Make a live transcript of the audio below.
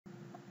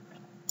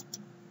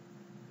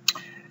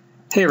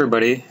Hey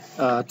everybody,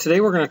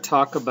 today we're going to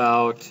talk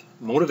about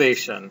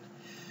motivation.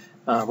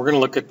 We're going to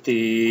look at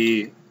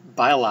the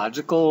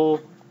biological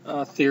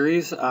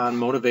theories on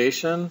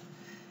motivation,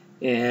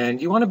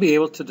 and you want to be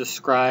able to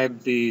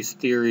describe these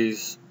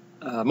theories,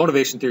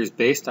 motivation theories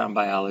based on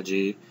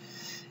biology,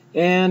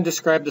 and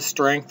describe the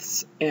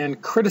strengths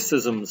and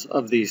criticisms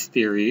of these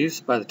theories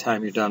by the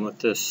time you're done with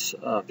this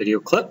video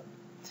clip.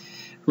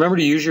 Remember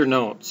to use your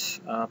notes,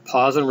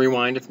 pause and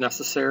rewind if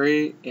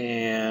necessary,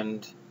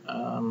 and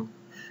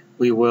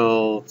we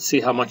will see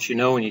how much you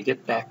know when you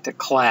get back to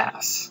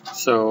class.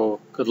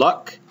 So good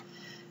luck,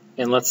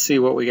 and let's see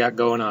what we got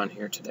going on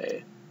here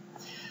today.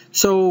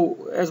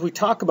 So as we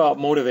talk about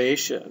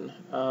motivation,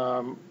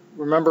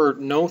 remember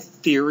no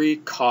theory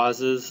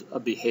causes a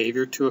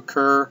behavior to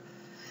occur.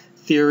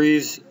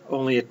 Theories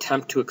only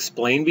attempt to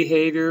explain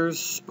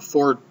behaviors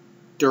before,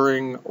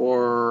 during,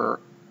 or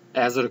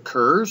as it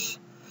occurs,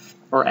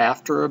 or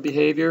after a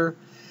behavior.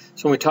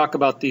 So when we talk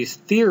about these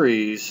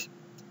theories,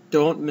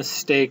 don't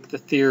mistake the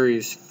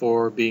theories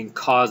for being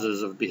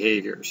causes of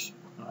behaviors.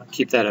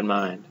 Keep that in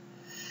mind.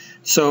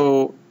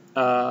 So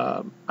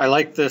I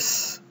like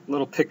this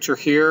little picture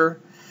here.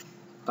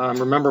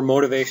 Remember,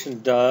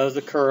 motivation does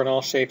occur in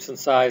all shapes and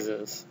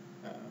sizes.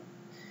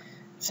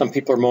 Some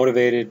people are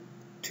motivated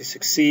to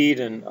succeed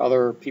and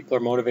other people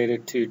are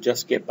motivated to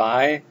just get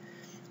by.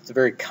 It's a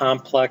very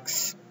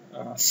complex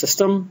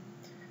system.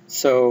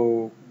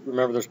 So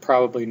remember, there's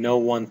probably no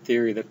one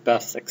theory that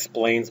best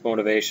explains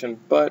motivation,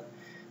 but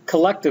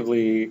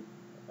collectively,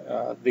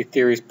 the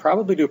theories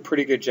probably do a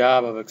pretty good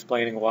job of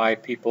explaining why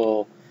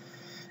people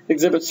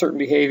exhibit certain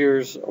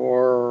behaviors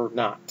or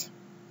not.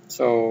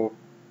 So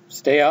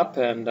stay up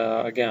and,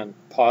 again,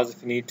 pause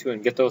if you need to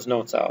and get those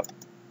notes out.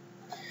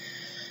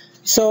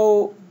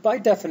 So by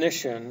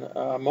definition,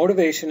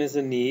 motivation is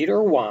a need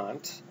or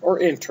want or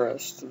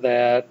interest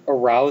that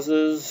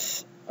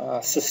arouses,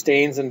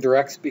 sustains, and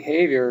directs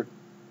behavior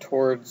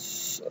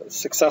towards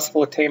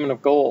successful attainment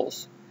of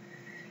goals.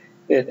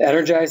 It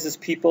energizes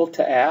people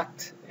to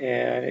act,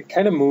 and it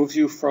kind of moves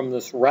you from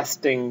this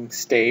resting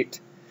state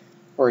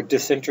or a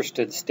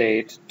disinterested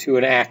state to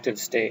an active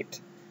state.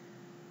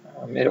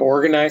 It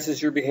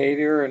organizes your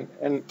behavior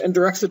and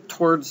directs it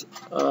towards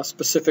a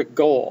specific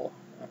goal,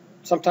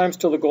 sometimes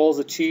till the goal is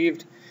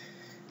achieved,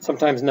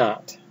 sometimes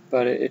not.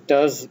 But it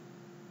does,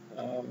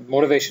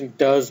 motivation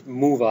does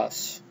move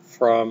us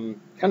from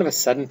kind of a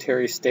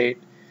sedentary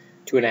state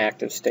to an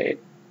active state.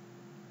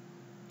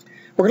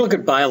 We're going to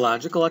look at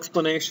biological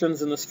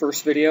explanations in this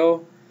first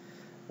video.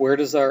 Where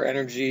does our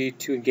energy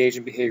to engage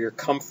in behavior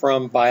come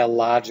from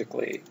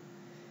biologically?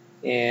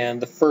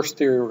 And the first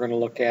theory we're going to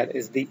look at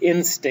is the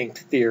instinct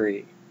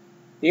theory.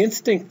 The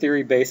instinct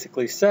theory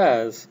basically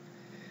says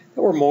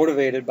that we're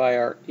motivated by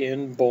our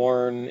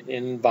inborn,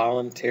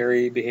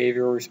 involuntary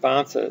behavioral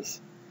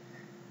responses.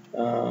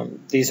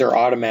 These are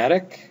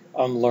automatic,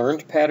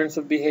 unlearned patterns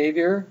of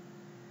behavior,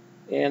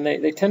 and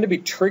they tend to be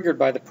triggered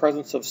by the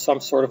presence of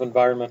some sort of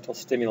environmental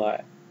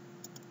stimuli.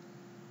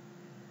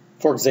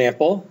 For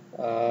example,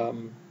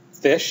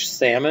 fish,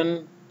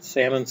 salmon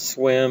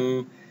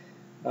swim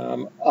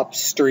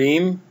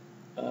upstream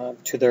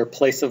to their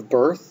place of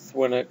birth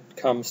when it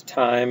comes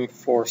time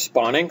for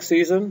spawning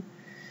season.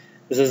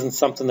 This isn't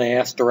something they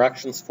ask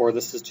directions for.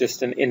 This is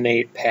just an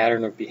innate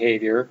pattern of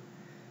behavior.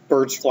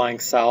 Birds flying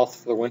south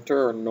for the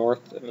winter or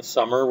north in the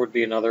summer would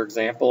be another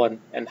example,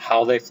 and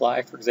how they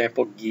fly. For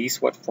example,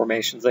 geese, what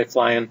formations they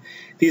fly in.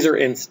 These are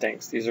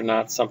instincts. These are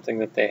not something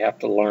that they have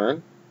to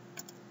learn.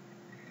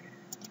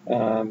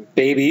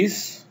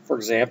 Babies, for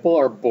example,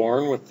 are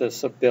born with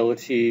this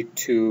ability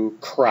to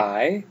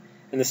cry,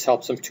 and this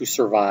helps them to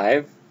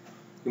survive.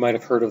 You might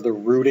have heard of the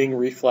rooting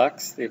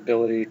reflex, the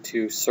ability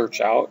to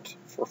search out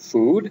for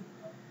food.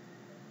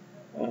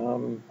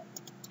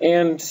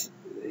 And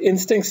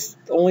instincts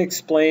only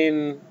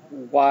explain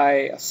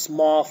why a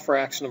small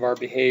fraction of our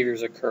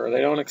behaviors occur.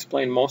 They don't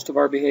explain most of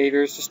our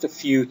behaviors, just a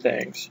few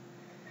things.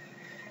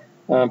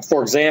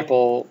 For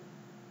example,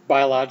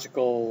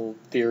 biological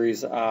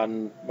theories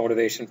on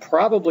motivation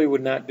probably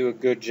would not do a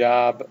good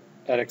job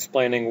at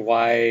explaining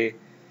why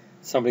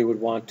somebody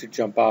would want to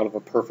jump out of a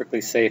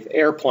perfectly safe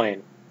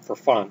airplane for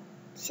fun.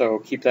 So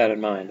keep that in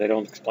mind. They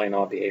don't explain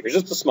all behaviors,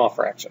 just a small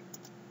fraction.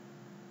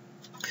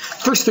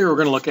 First theory we're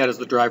going to look at is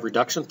the drive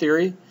reduction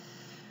theory.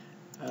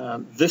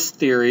 This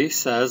theory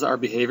says our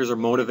behaviors are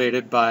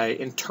motivated by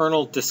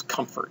internal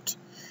discomfort.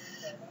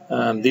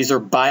 These are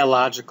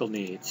biological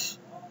needs.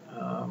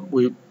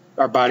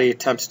 Our body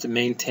attempts to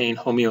maintain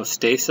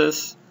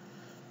homeostasis,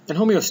 and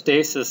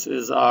homeostasis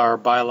is our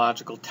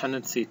biological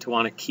tendency to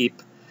want to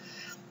keep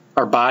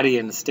our body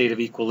in a state of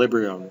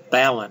equilibrium,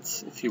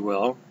 balance, if you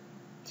will.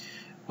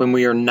 When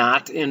we are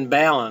not in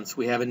balance,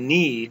 we have a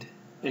need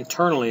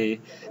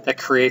internally that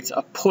creates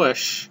a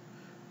push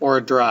or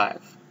a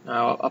drive.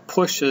 Now, a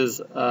push is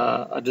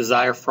a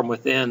desire from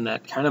within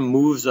that kind of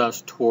moves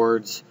us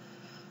towards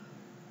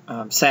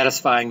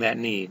satisfying that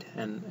need,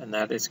 and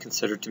that is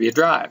considered to be a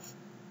drive.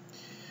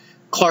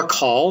 Clark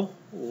Hull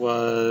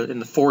was in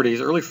the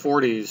 40s, early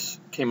 40s,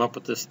 came up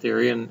with this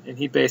theory, and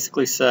he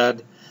basically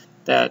said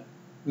that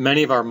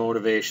many of our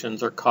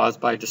motivations are caused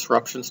by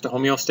disruptions to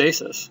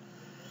homeostasis.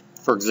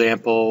 For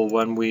example,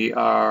 when we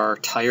are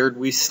tired,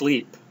 we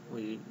sleep.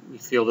 We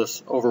feel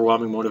this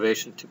overwhelming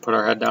motivation to put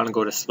our head down and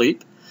go to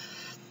sleep.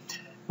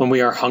 When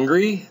we are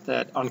hungry,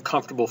 that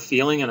uncomfortable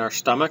feeling in our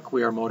stomach,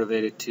 we are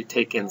motivated to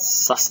take in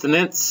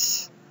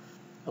sustenance.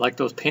 I like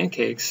those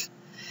pancakes.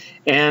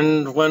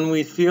 And when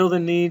we feel the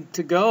need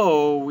to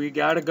go, we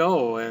got to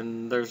go.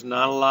 And there's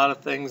not a lot of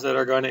things that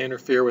are going to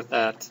interfere with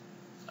that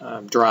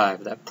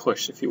drive, that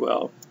push, if you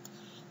will.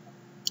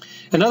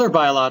 Another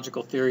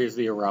biological theory is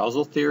the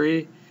arousal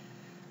theory.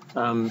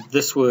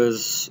 This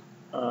was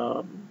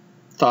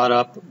thought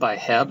up by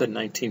Hebb in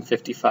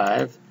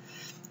 1955.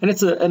 And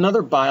it's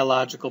another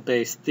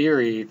biological-based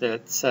theory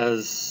that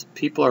says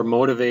people are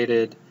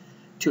motivated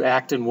to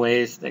act in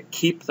ways that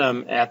keep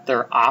them at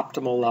their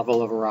optimal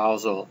level of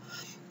arousal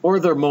or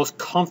their most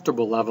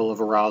comfortable level of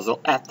arousal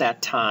at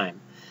that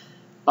time,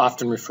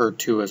 often referred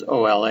to as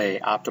OLA,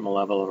 optimal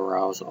level of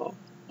arousal.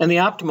 And the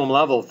optimum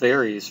level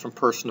varies from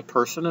person to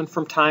person and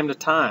from time to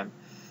time.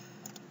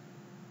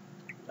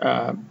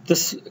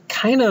 This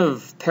kind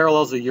of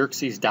parallels the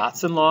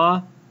Yerkes-Dodson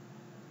law.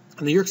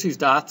 And the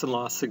Yerkes-Dodson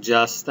law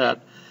suggests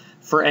that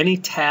for any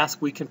task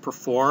we can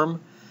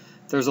perform,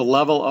 there's a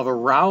level of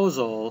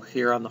arousal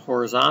here on the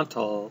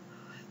horizontal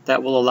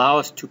that will allow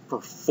us to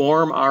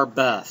perform our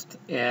best.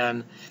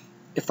 And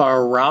if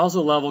our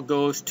arousal level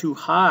goes too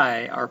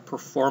high, our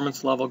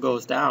performance level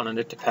goes down. And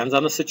it depends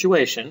on the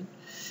situation.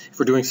 If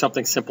we're doing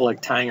something simple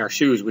like tying our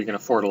shoes, we can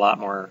afford a lot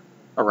more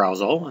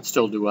arousal and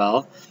still do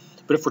well.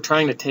 But if we're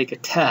trying to take a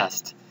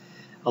test,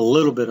 a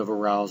little bit of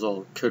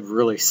arousal could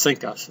really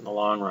sink us in the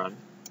long run.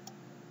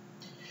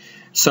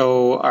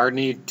 So our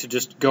need to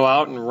just go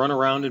out and run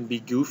around and be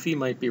goofy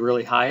might be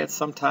really high at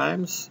some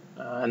times,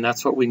 and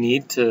that's what we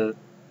need to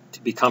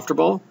be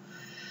comfortable.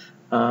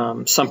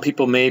 Some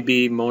people may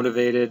be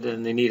motivated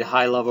and they need a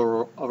high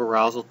level of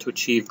arousal to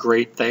achieve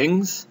great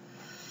things.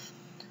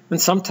 And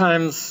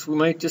sometimes we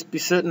might just be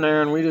sitting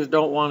there and we just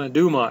don't want to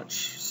do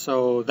much.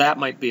 So that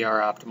might be our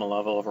optimal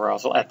level of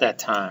arousal at that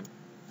time.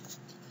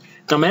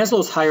 Now,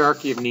 Maslow's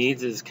hierarchy of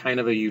needs is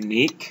kind of a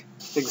unique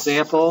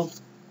example,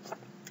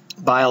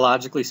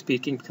 biologically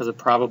speaking, because it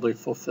probably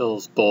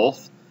fulfills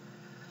both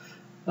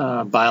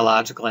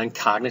biological and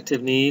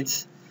cognitive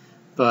needs.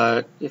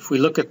 But if we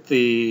look at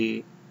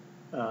the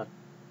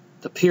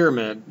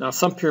pyramid, now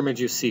some pyramids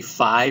you see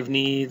 5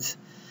 needs,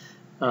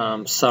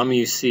 some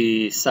you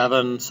see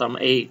 7, some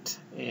 8,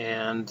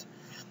 and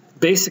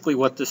basically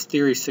what this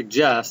theory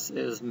suggests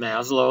is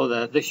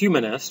Maslow, the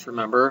humanist,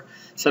 remember,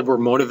 said we're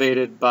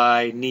motivated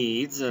by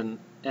needs and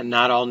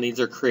not all needs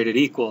are created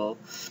equal,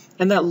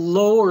 and that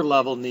lower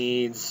level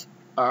needs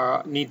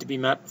need to be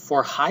met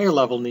before higher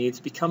level needs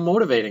become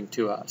motivating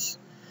to us.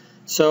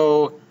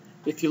 So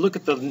if you look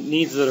at the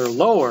needs that are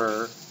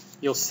lower,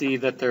 you'll see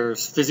that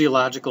there's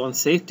physiological and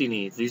safety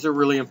needs. These are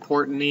really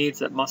important needs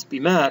that must be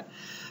met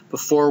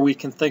before we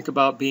can think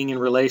about being in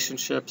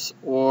relationships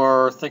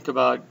or think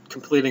about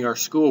completing our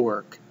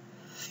schoolwork.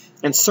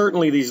 And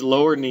certainly these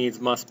lower needs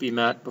must be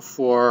met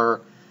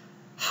before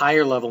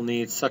higher level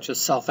needs such as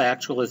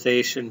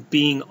self-actualization,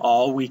 being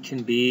all we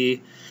can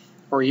be,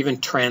 or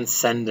even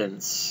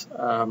transcendence.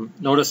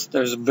 Notice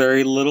there's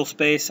very little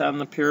space on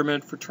the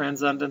pyramid for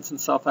transcendence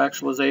and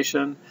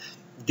self-actualization.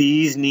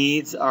 These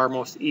needs are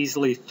most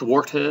easily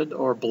thwarted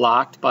or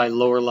blocked by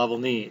lower level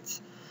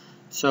needs.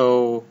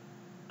 So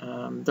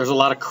there's a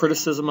lot of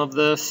criticism of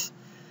this.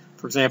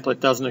 For example, it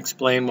doesn't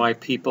explain why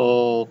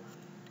people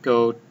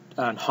go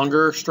on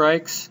hunger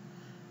strikes.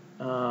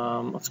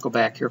 Let's go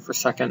back here for a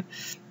second.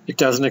 It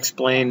doesn't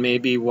explain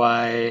maybe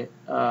why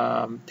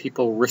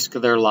people risk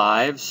their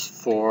lives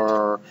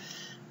for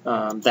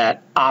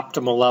that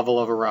optimal level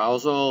of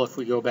arousal. If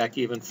we go back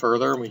even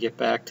further and we get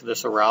back to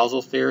this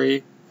arousal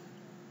theory,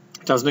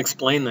 it doesn't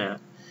explain that,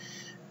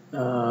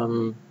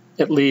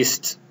 at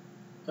least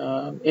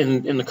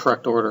in the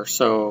correct order.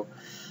 So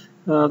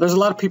there's a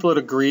lot of people that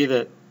agree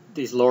that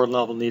these lower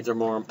level needs are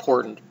more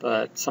important,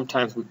 but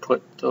sometimes we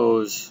put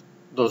those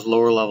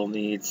lower level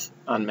needs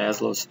on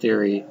Maslow's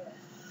theory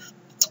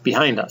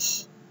behind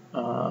us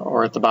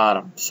or at the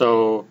bottom.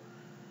 So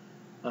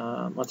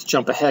let's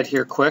jump ahead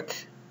here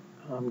quick,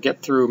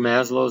 get through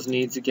Maslow's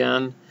needs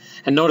again.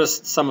 And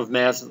notice some of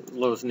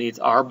Maslow's needs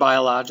are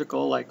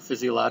biological, like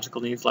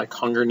physiological needs, like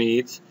hunger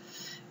needs,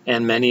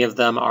 and many of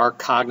them are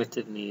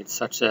cognitive needs,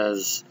 such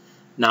as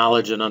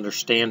knowledge and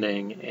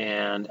understanding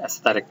and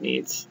aesthetic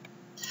needs.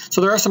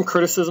 So there are some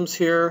criticisms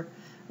here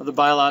of the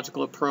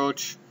biological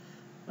approach,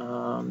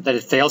 that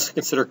it fails to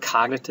consider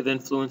cognitive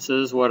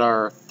influences, what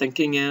our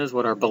thinking is,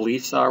 what our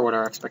beliefs are, what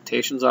our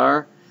expectations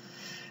are.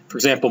 For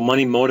example,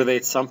 money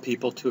motivates some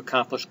people to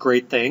accomplish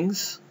great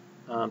things,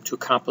 to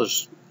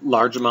accomplish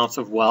large amounts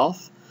of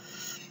wealth,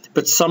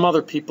 but some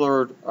other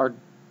people are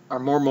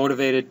more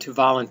motivated to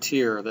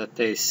volunteer, that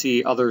they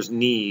see others'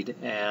 need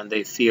and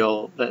they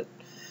feel that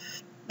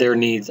their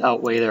needs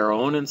outweigh their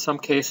own in some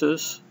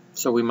cases.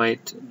 So we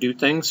might do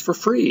things for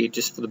free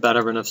just for the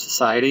betterment of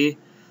society.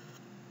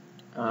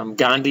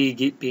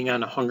 Gandhi being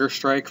on a hunger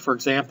strike, for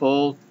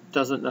example,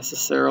 doesn't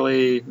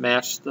necessarily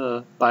match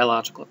the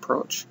biological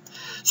approach.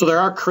 So there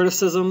are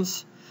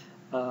criticisms.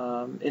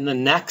 In the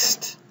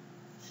next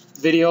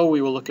video,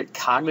 we will look at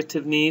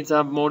cognitive needs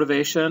of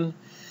motivation.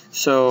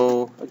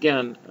 So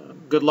again,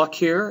 good luck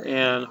here,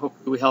 and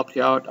hopefully we helped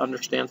you out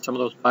understand some of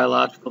those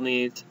biological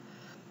needs,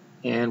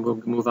 and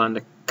we'll move on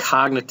to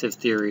cognitive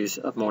theories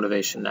of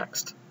motivation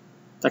next.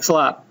 Thanks a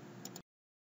lot.